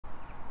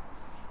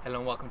Hello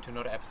and welcome to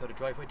another episode of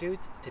Driveway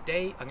Dudes.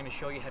 Today I'm going to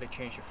show you how to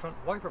change your front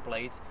wiper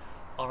blades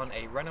on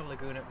a Renault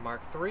Laguna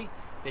Mark III.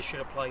 This should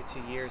apply to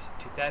years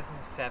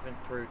 2007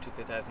 through to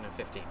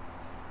 2015.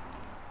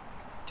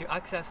 To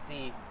access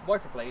the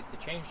wiper blades, to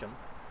change them,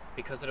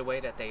 because of the way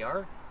that they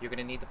are, you're going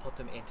to need to put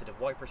them into the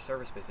wiper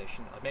service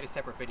position. I've made a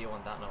separate video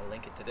on that and I'll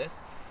link it to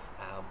this.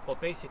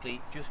 But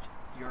basically just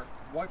your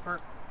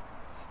wiper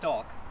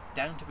stalk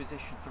down to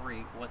position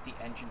 3 with the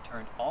engine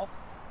turned off.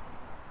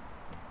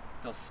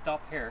 They'll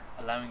stop here,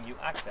 allowing you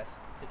access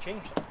to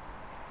change them.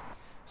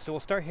 So we'll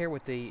start here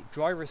with the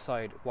driver's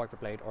side wiper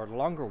blade, or the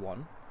longer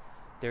one.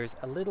 There's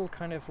a little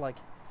kind of like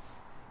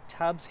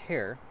tabs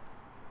here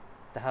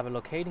that have a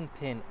locating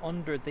pin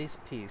under this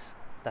piece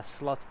that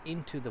slots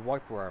into the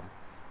wiper arm.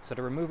 So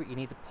to remove it, you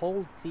need to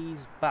pull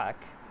these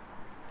back,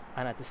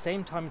 and at the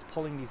same time as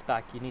pulling these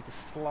back, you need to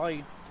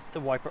slide the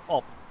wiper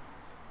up,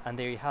 and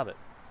there you have it.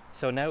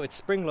 So now it's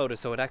spring loaded,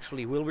 so it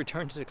actually will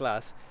return to the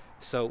glass.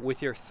 So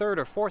with your third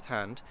or fourth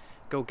hand,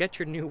 go get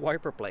your new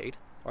wiper blade,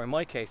 or in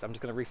my case, I'm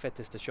just going to refit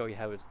this to show you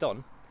how it's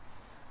done,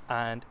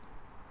 and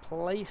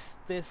place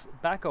this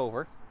back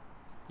over.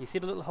 You see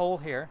the little hole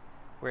here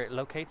where it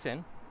locates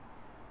in?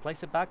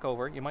 Place it back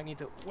over. You might need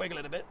to wiggle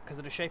it a bit because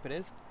of the shape it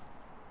is.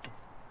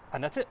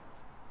 And that's it.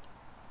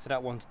 So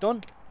that one's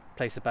done.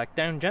 Place it back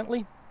down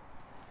gently,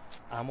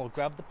 and we'll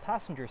grab the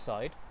passenger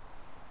side.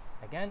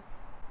 Again,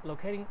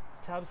 locating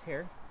tabs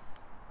here.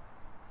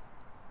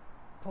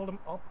 Pull them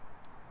up.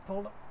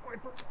 Pull the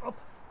wiper up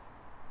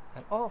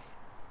and off.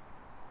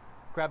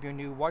 Grab your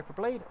new wiper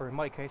blade, or in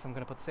my case I'm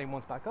going to put the same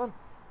ones back on,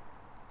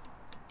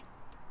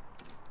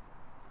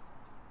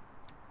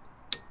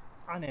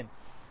 and in.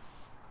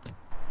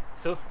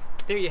 So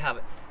there you have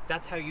it.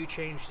 That's how you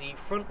change the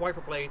front wiper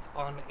blades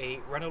on a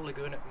Renault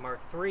Laguna Mark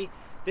III.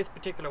 This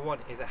particular one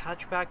is a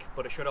hatchback,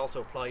 but it should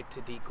also apply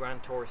to the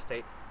Grand Tour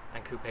Estate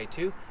and Coupe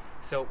too.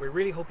 So we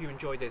really hope you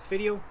enjoyed this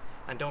video,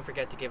 and don't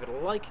forget to give it a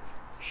like,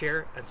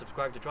 share and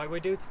subscribe to Driveway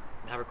Dudes,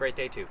 and have a great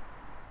day too.